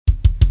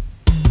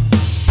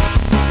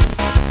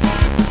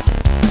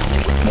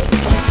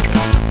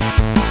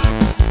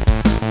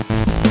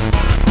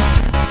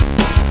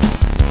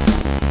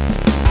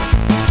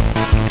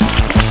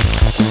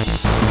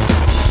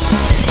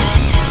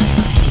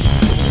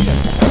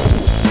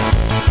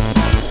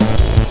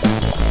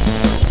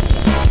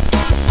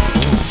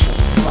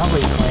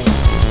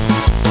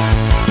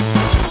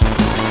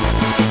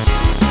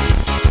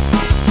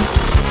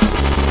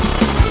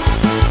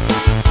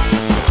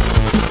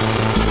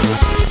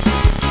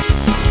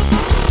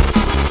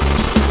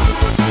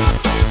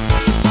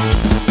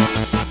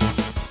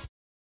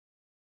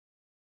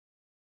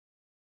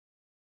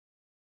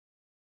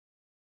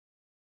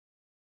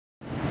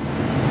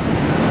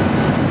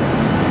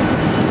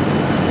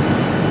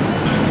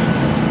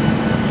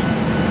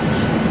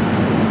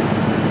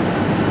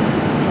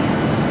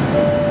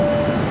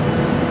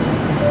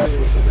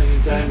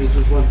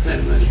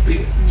centimetres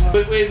bigger.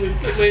 But we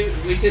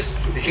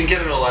just... You can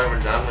get it all over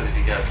and done with if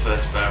you go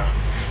first barrel,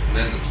 and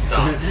then it's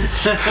done.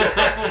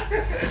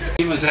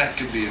 That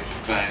could be a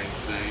bang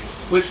thing.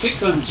 We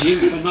picked on Jim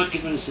for not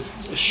giving us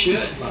a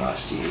shirt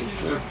last year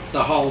for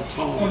the whole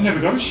time. I've never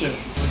got a shirt.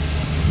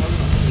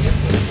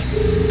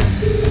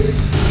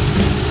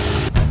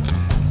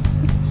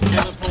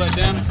 Yeah, let's pull that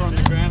down and throw it on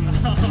the ground, and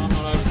I'm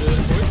not able to do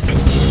that for you.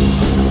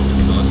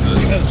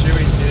 That's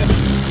Chewy's here.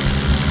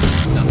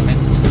 Another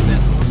message was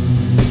about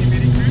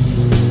mini crib.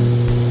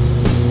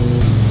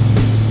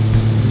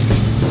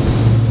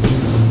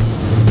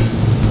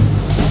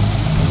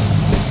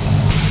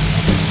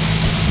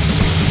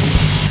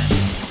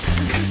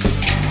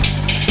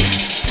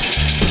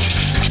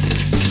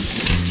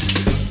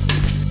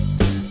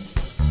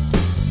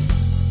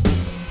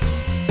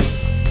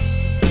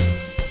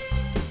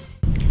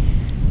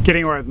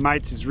 Getting away with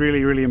mates is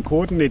really, really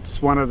important.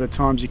 It's one of the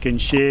times you can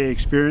share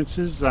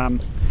experiences.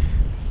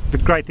 The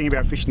great thing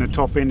about fishing the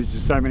top end is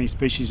there's so many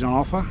species on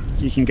offer.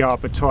 You can go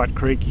up a tight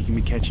creek, you can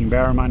be catching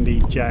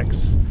barramundi,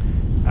 jacks,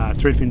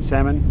 threadfin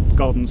salmon,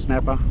 golden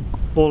snapper,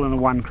 all in the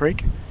one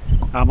creek.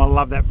 I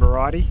love that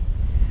variety.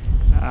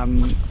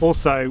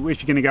 Also,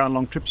 if you're going to go on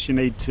long trips, you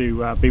need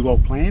to be well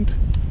planned.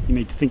 You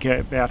need to think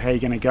about how you're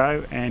going to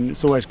go, and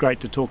it's always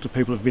great to talk to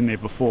people who've been there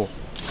before.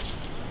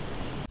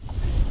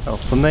 Well,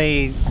 for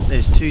me,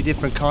 there's two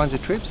different kinds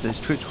of trips. There's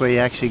trips where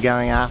you're actually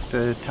going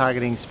after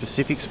targeting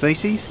specific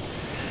species.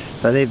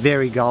 So they're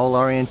very goal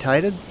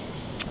orientated,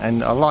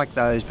 and I like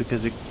those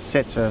because it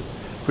sets a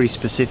pretty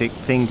specific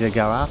thing to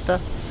go after.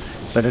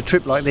 But a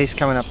trip like this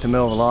coming up to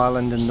Melville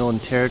Island and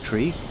Northern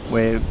Territory,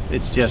 where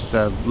it's just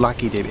a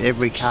lucky dip,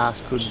 every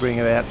cast could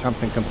bring about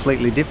something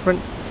completely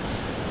different.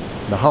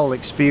 The whole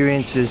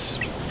experience is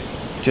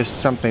just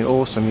something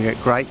awesome. You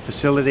get great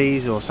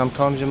facilities, or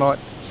sometimes you might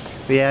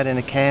be out in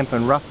a camp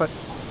and rough it.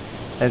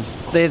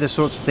 They're the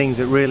sorts of things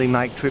that really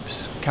make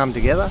trips come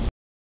together.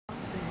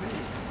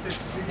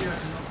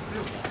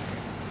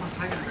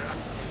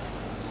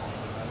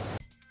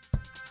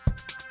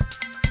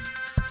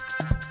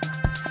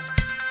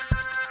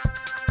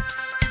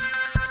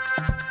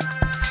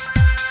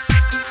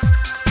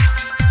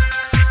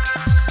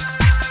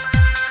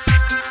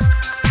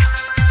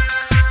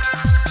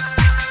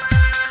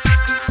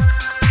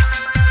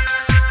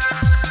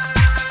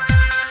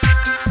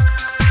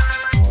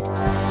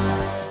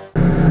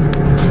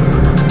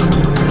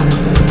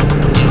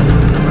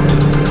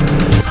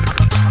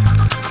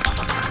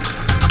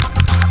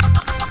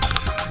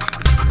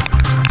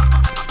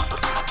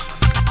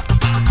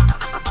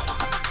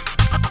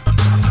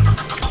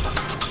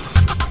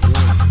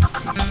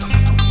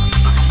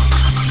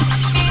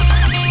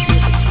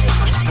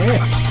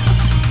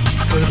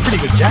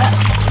 Pretty good jack.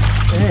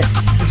 Yeah,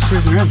 just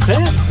cruising around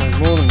town. There's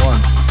more than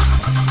one.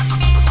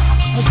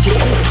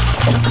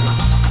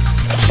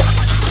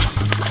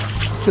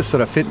 Just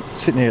sort of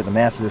sitting here at the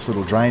mouth of this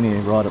little drain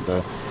here, right at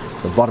the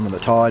bottom of the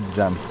tide.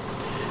 Get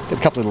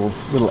a couple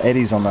of little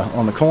eddies on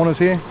the corners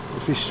here.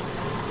 The fish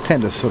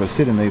tend to sort of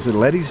sit in these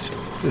little eddies,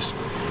 just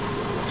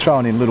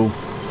throwing in little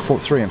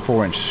 3 and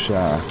 4 inch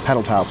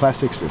paddle tail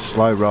plastics, just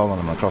slow rolling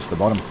them across the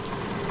bottom.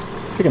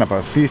 Picking up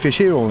a few fish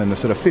here, all in the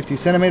sort of 50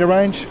 centimetre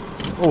range,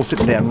 all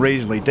sitting down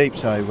reasonably deep,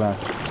 so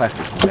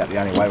plastics is about the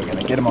only way we're going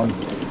to get them on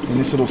in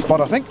this little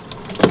spot, I think.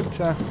 But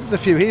there's a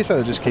few here, so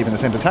they're just keeping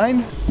us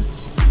entertained.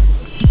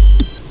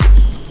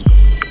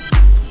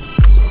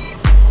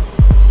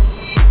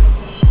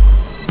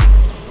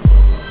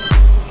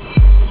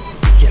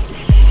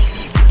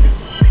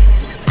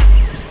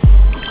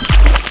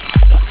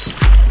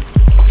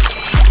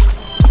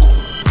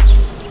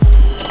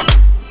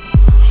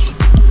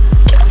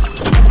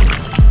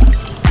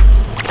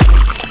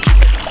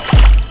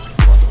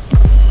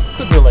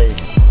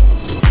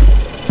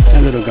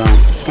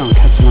 Let's go and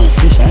catch another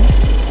fish,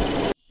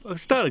 eh? I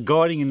started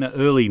guiding in the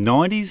early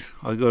 90s.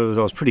 I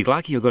was pretty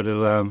lucky. I got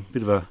a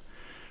bit of a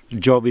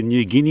job in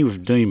New Guinea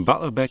with Dean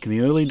Butler back in the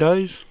early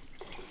days.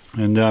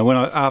 And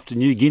after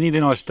New Guinea,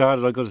 then I got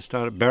to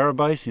start at Barra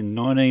Base in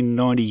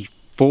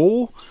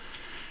 1994.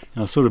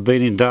 And I've sort of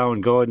been in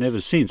Darwin guiding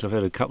ever since. I've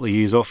had a couple of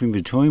years off in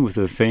between with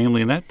the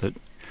family and that, but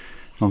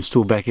I'm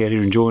still back out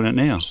here enjoying it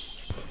now.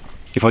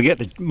 If I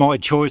get my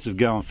choice of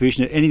going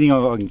fishing, anything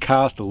I can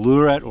cast a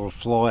lure at or a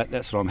fly at,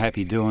 that's what I'm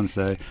happy doing.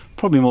 So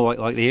probably more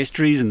like the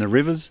estuaries and the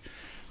rivers.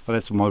 But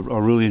that's what I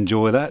really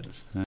enjoy that.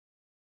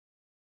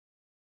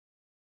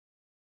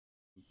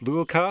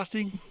 Lure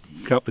casting,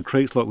 go up the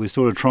creeks like we're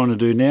sort of trying to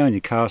do now, and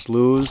you cast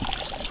lures,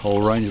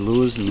 whole range of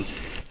lures and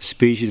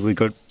species. You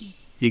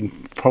can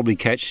probably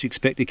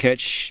expect to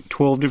catch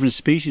 12 different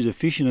species of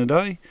fish in a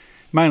day.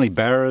 Mainly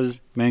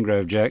barras,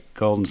 mangrove jack,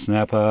 golden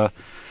snapper,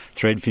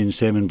 threadfin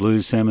salmon,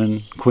 blue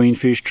salmon,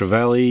 queenfish,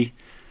 trevally,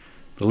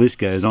 the list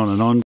goes on and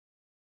on.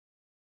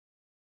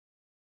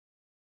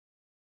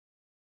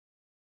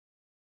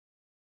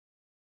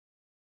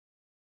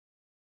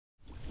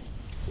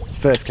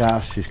 First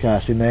cast, she's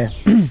cast in there,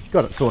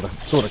 got it sort of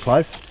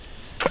close.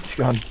 She's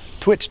gone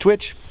twitch,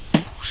 twitch,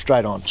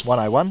 straight on,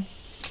 101.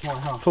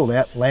 Pulled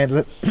out,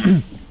 landed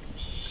it.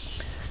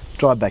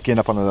 Drive back in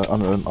up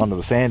onto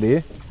the sand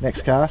here.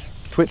 Next cast,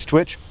 twitch,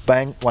 twitch,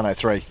 bang,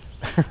 103.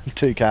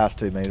 2 casts,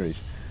 2 metres.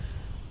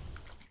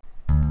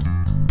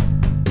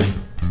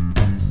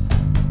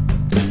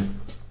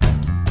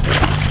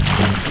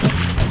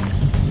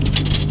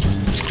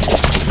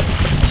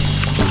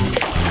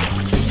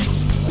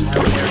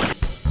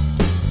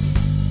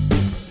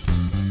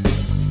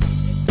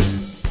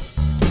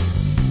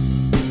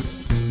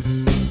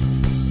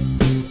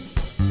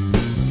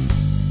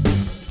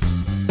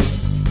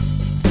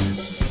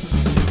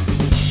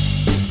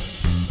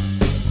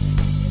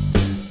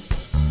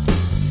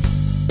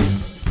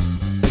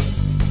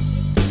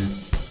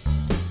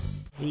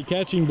 Are you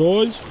catching,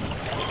 boys?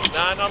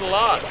 No, not a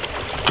lot.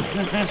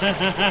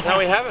 No,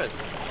 we haven't.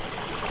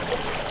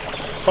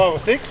 5 or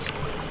 6.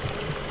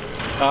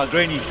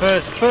 Greeny's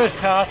first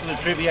cast of the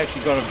trip, he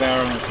actually got a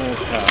barra on the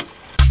first cast.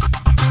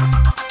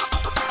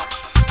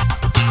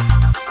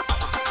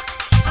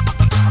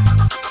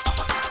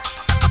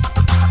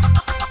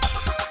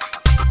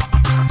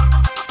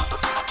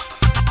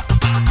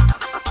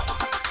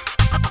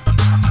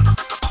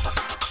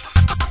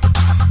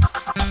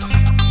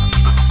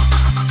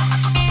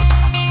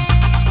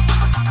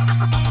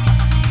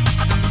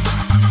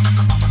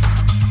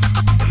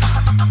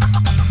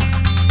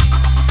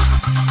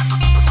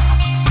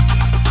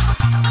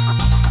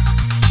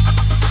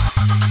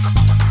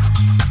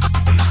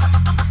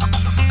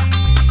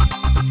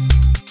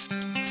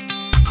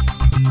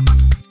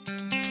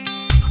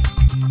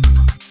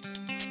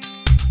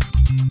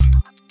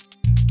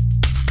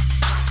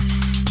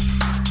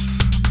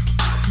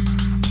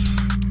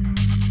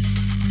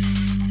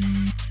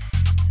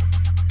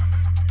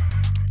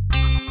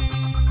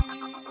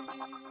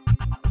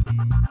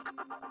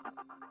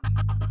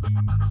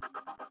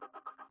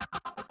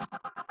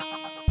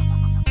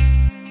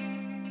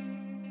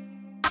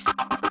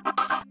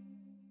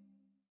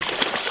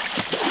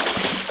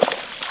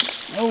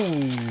 Oh,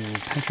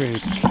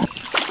 Patrick.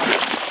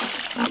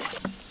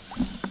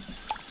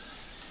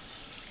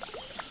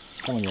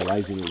 Come on, you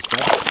lazy little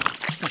stuff.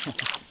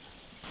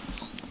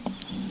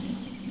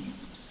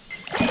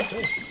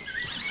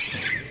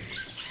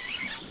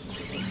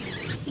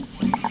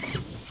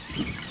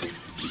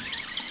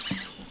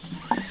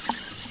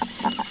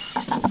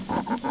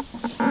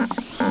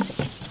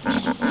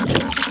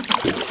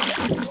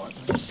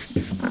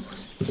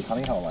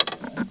 Honey hole like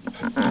that.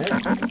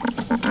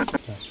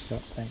 Yeah.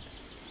 Thanks.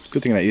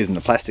 Good thing about using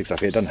the plastics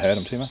up here, it doesn't hurt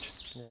them too much.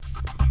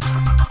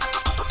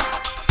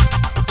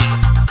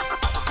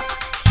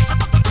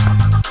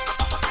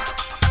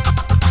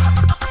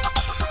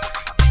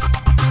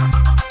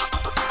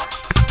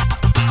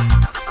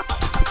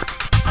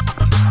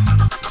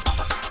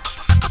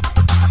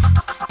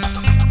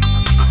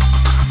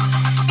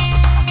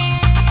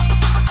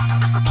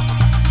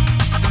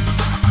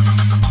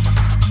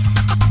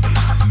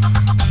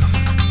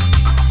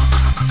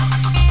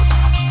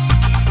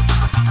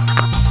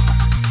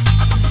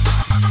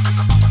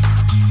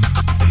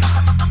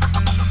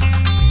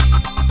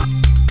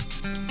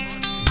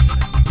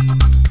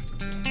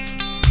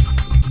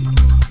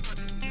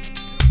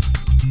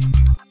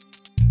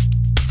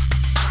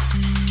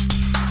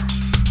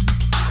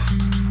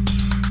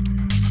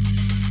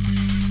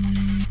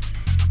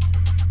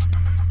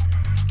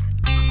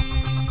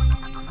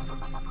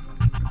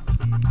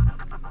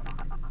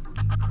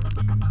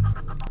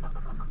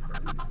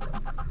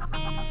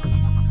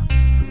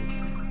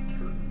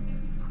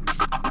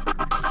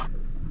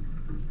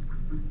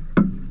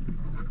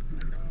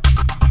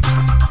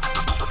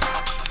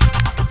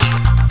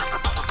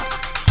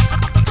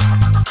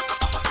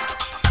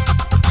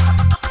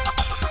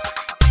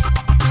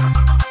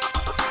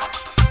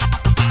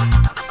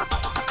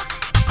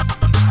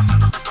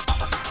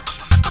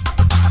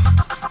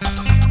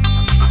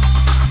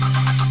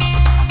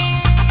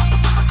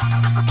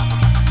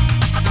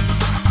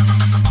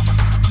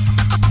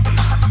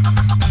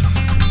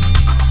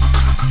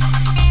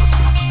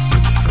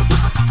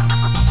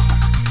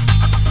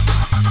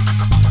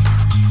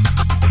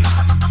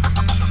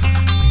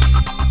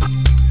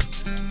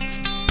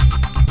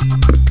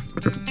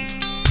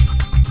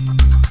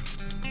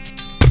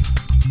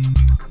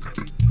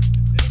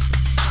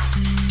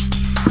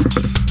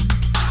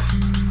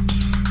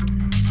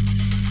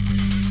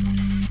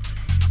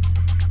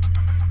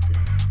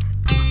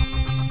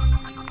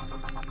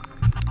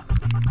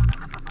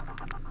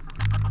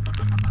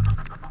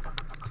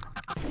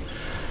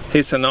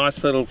 Here's a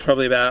nice little,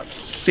 probably about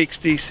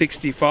 60,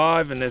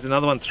 65, and there's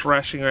another one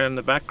thrashing around in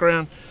the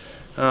background.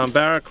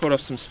 Barra caught off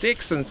some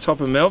sticks on the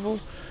top of Melville.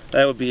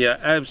 They would be an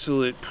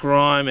absolute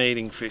prime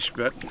eating fish,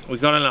 but we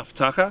got enough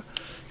tucker,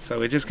 so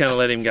we're just going to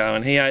let him go.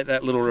 And he ate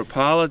that little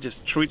rapala,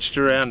 just twitched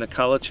around the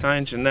colour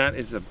change, and that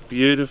is a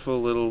beautiful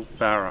little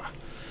barra.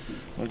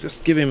 We'll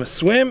just give him a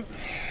swim,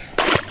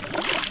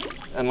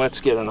 and let's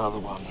get another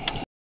one.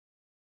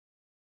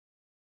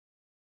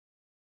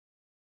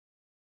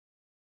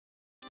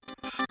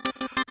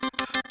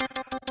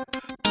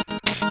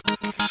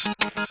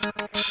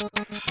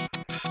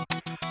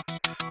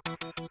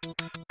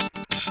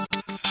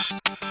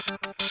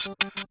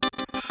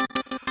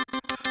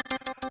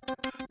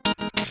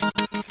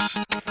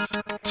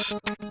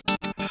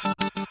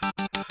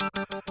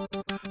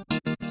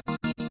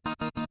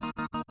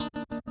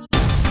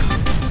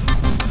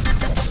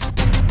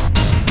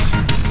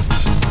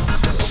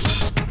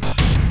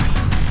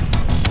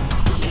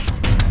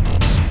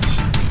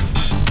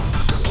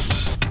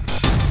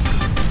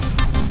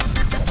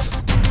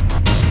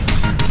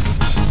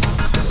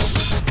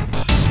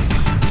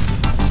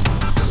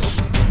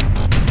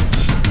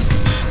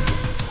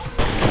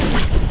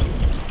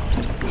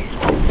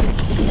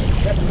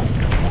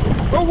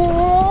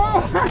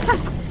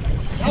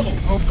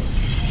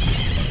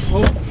 He's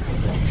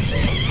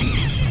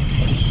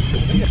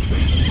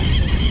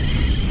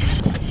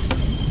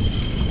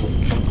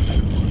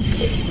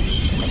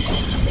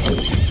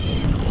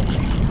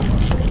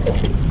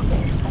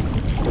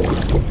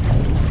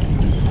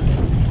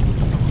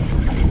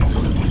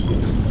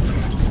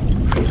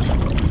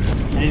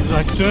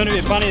like swimming a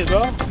bit funny as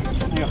well.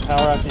 You got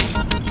power up here.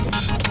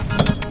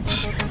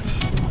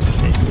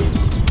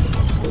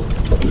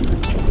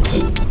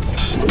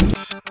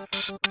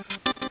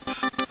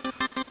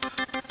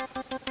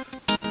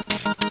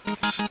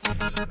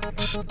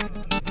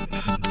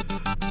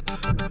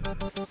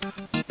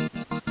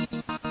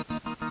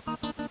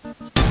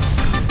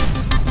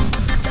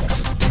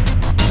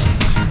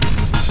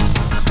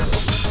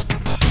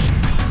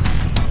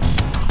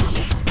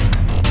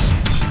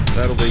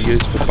 That'll be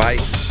used for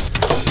bait.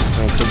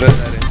 I'll convert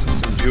that into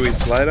some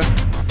dewies later.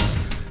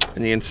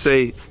 And you can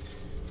see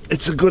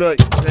it's a good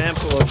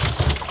example of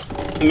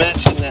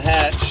matching the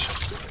hatch.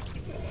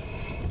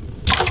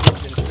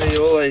 You can see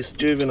all these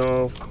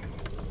juvenile,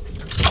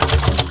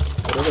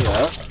 whatever they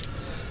are,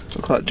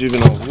 look like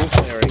juvenile wolf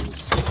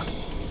herrings.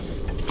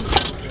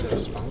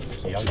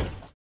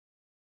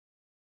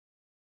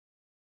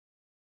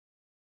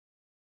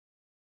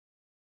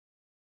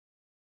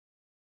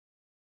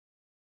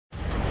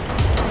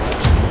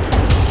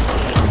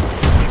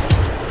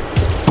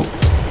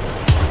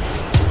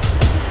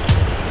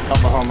 Up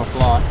behind the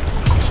fly.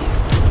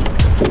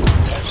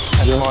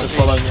 You might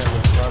follow me on the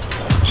front.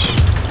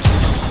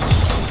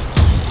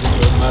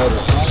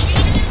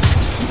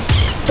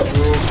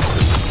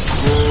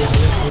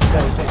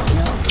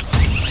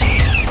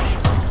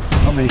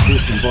 Not many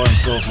fish can by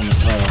himself on the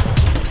trail.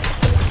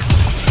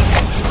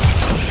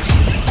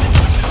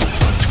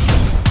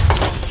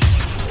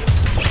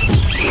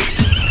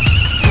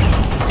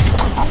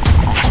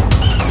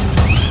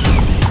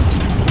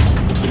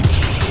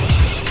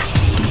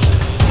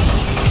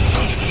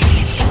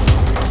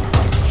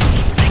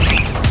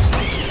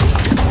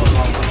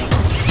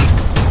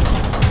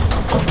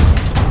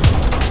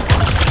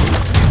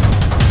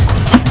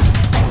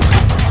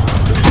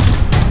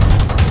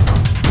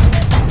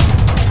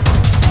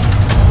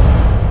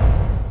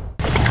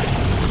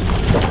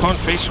 Come on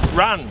fish,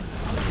 run!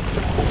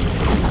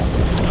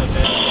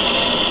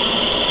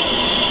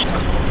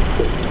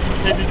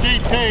 There's a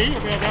GT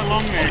about that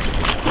long there.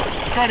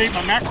 Try to eat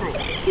my mackerel.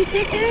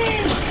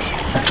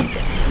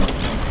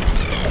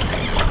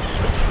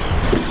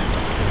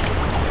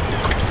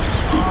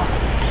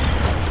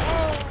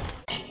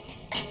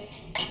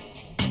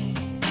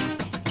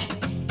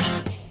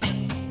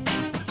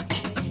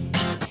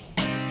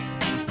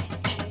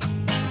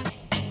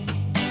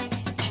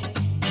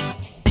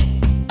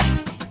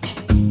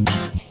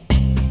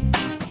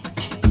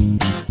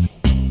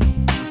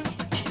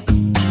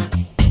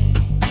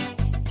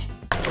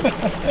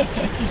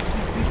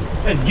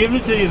 It's giving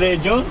it to you there,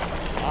 John.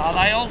 Oh,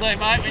 they all do, mate,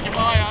 when you're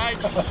my age.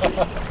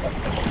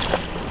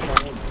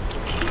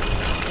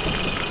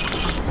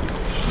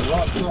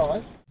 Right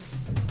size.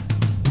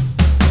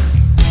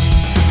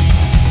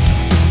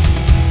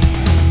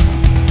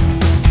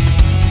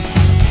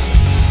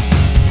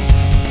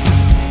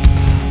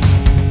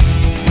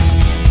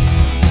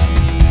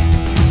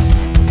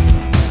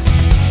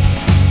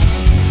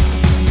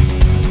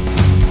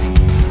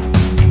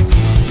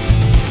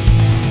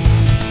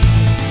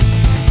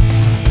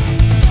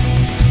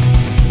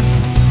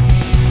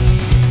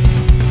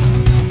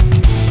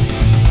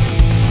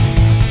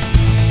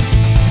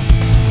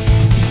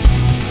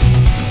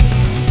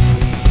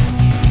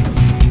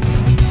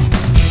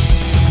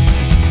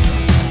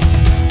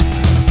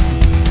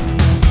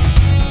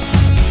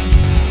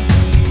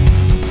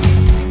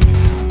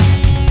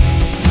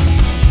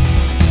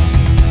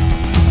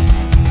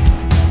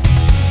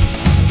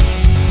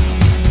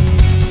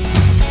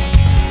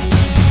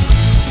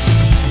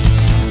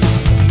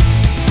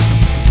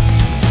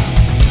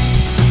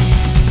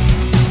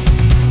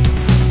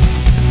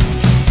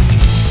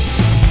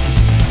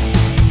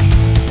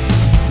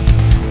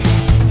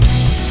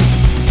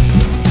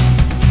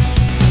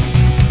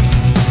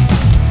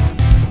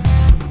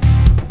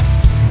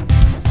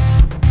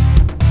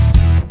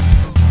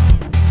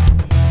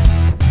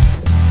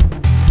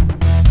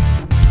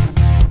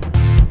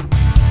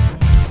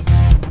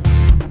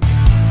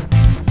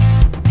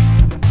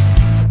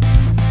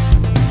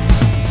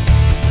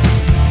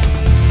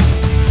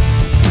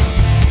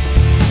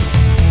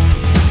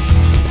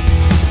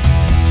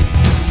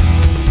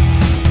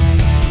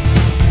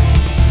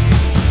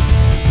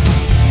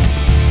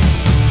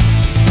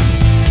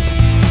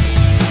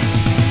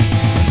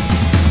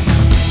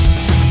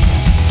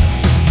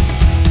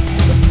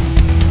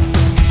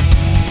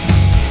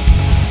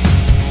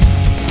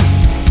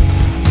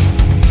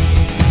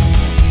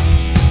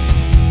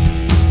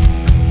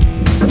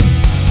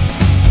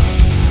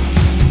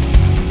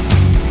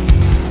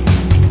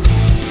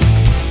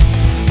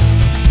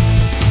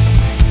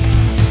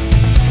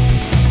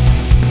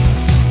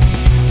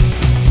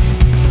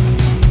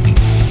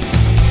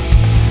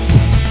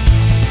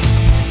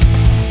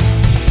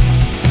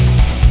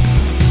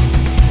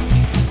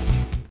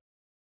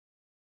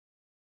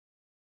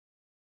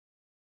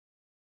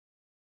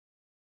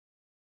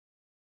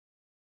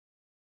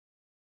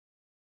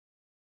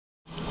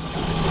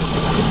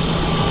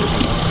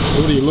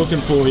 you're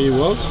looking for here,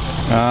 was?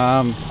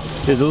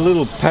 There's a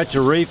little patch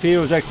of reef here.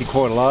 It was actually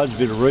quite a large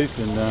bit of reef,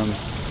 and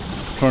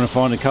trying to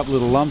find a couple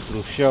little lumps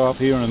that'll show up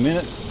here in a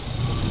minute.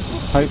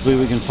 Hopefully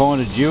we can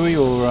find a dewy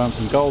or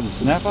some golden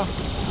snapper.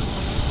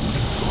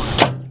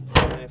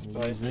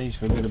 Use these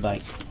for a bit of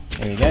bait.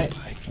 There you go.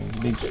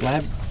 A big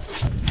slab.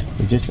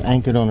 We're just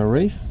anchored on a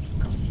reef,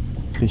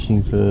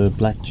 fishing for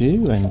black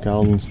dew and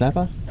golden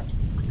snapper.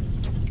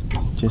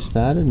 Just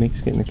started, Mick's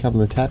getting a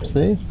couple of taps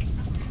there.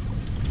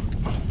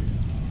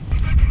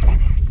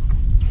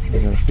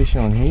 We've got a fish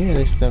on here,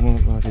 this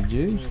doesn't look like a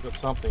dew. We've got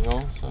something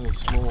on, it's only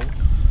small.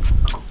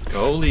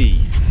 Goldie.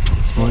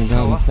 One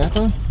golden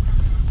snapper.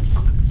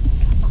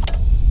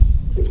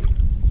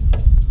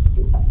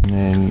 And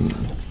then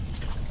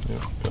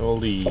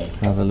Goldie.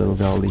 another little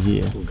goldie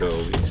here. Little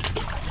goldies.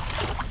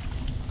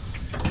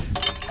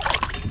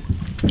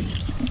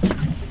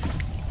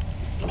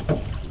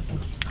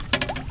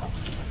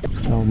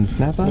 Golden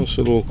snapper. Nice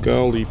little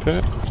goldie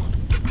pat.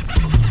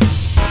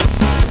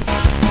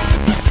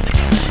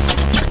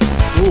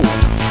 Ooh.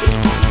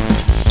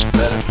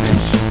 That a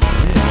fish?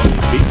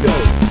 Yeah, big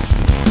gold.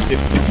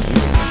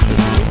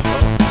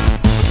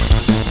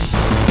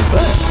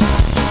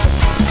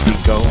 Big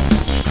gold.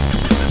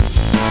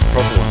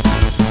 Proper one.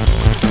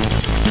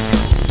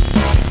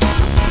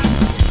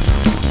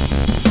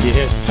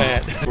 Yeah,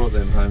 pat. Brought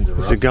them home to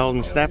This is a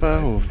golden snapper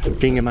or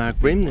finger mark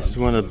brim. This is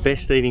one of the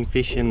best eating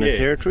fish in the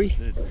territory.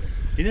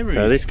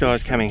 So this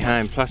guy's coming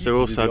home, plus they're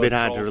also a bit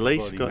hard to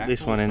release. We've got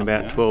this one in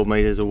about 12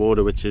 metres of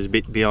water, which is a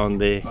bit beyond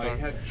their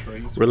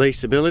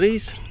release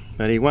abilities,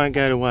 but he won't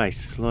go to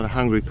waste. There's a lot of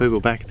hungry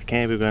people back at the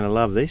camp who are going to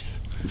love this.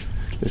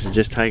 This is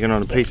just taken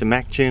on a piece of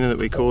mac tuna that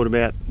we caught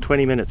about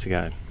 20 minutes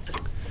ago.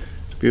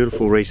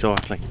 Beautiful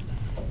recycling.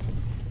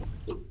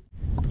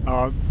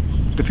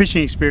 The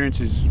fishing experience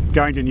is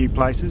going to new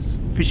places,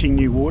 fishing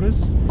new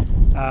waters,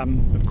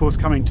 of course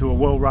coming to a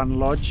well-run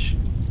lodge,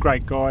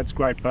 great guides,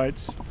 great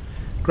boats.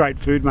 Great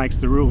food makes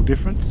the real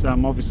difference.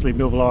 Obviously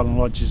Melville Island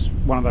Lodge is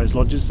one of those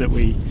lodges that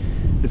we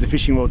as a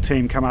fishing world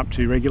team come up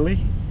to regularly.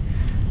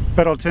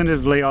 But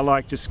alternatively I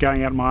like just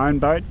going out on my own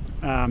boat,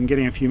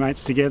 getting a few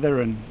mates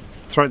together and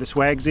throw the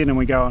swags in and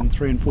we go on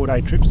 3 and 4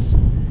 day trips.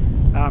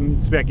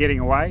 It's about getting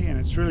away and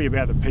it's really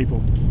about the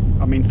people.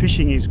 I mean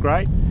fishing is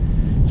great,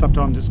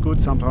 sometimes it's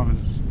good,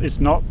 sometimes it's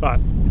not,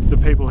 but it's the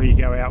people who you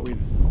go out with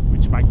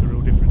which make the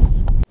real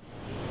difference.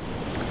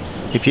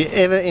 If you're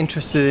ever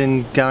interested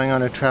in going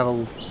on a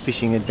travel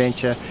fishing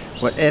adventure,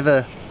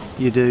 whatever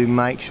you do,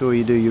 make sure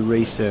you do your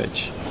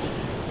research.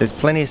 There's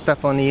plenty of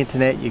stuff on the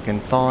internet, you can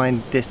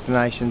find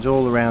destinations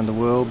all around the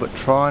world, but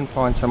try and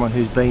find someone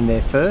who's been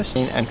there first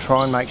and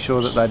try and make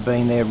sure that they've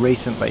been there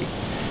recently.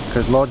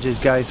 Because lodges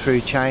go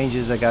through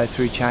changes, they go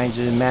through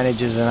changes in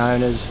managers and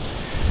owners.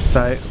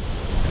 So,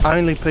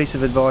 only piece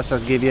of advice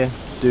I'd give you,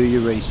 do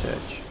your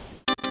research.